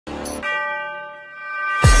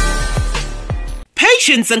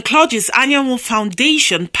Patience and Claudius Anyanwu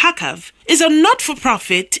Foundation, PACAF, is a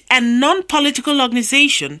not-for-profit and non-political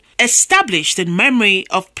organization established in memory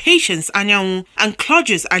of Patience Anyanwu and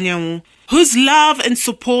Claudius Anyanwu, whose love and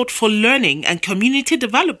support for learning and community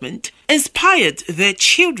development inspired their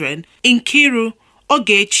children Nkiru,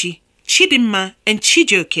 Ogechi, Chidinma, and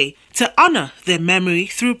Chijioke to honor their memory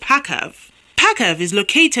through PACAF. PACAF is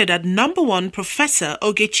located at number 1 Professor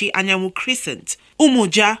Ogechi Anyanwu Crescent,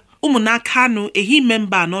 Umuja, Umunakanu,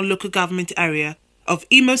 Ehimembano local government area of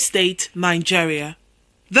Imo State, Nigeria.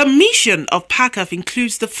 The mission of PACAF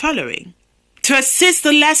includes the following: to assist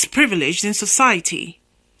the less privileged in society,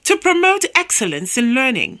 to promote excellence in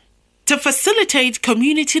learning, to facilitate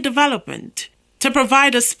community development, to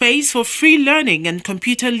provide a space for free learning and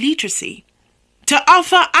computer literacy, to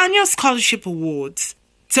offer annual scholarship awards,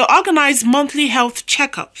 to organize monthly health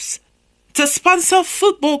checkups, to sponsor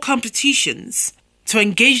football competitions, to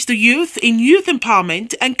engage the youth in youth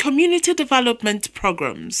empowerment and community development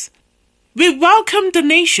programs. We welcome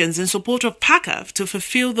donations in support of PACAF to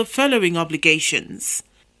fulfill the following obligations: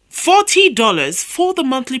 $40 for the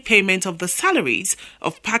monthly payment of the salaries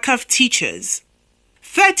of PACAF teachers,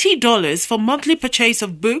 $30 for monthly purchase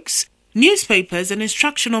of books, newspapers and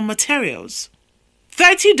instructional materials,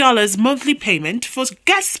 $30 monthly payment for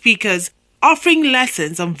guest speakers offering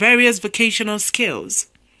lessons on various vocational skills,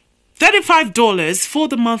 $35 for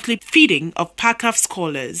the monthly feeding of PACAF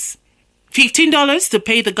scholars, $15 to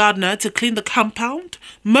pay the gardener to clean the compound,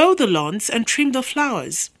 mow the lawns and trim the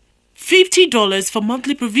flowers, $50 for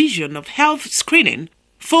monthly provision of health screening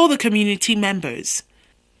for the community members,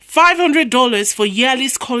 $500 for yearly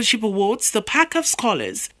scholarship awards to PACAF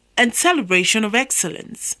scholars and celebration of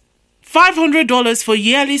excellence, $500 for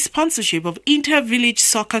yearly sponsorship of inter-village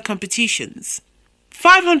soccer competitions,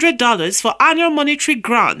 $500 for annual monetary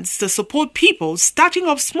grants to support people starting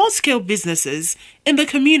up small-scale businesses in the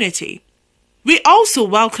community. We also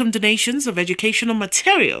welcome donations of educational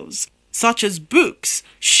materials such as books,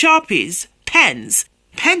 Sharpies, pens,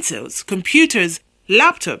 pencils, computers,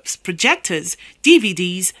 laptops, projectors,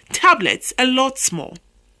 DVDs, tablets, and lots more.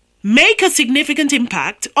 Make a significant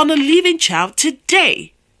impact on a living child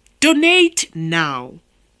today. Donate now.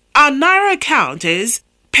 Our Naira account is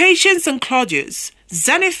Patience and Claudius,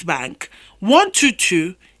 Zenith Bank,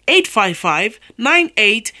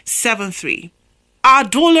 122-855-9873. Our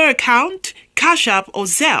dollar account, Cash App or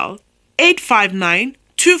Zelle,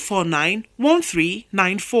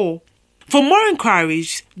 859-249-1394. For more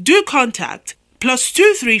inquiries, do contact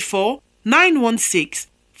 +234 916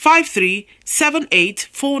 5378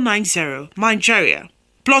 490, Nigeria,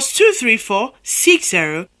 +234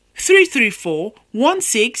 60 334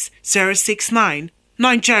 16069,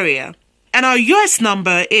 Nigeria. And our US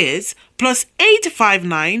number is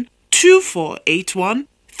 +859 2481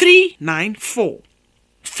 394.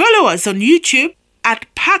 Follow us on YouTube at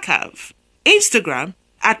PACAF, Instagram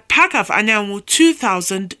at PACAF Anyanwu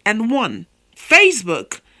 2001,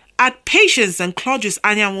 Facebook at Patience and Claudius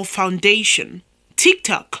Anyanwu Foundation,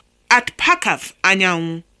 TikTok at PACAF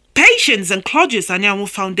Anyanwu. Patience and Claudius Anyanwu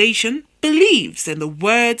Foundation believes in the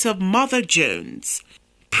words of Mother Jones: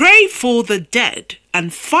 pray for the dead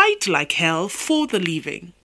and fight like hell for the living.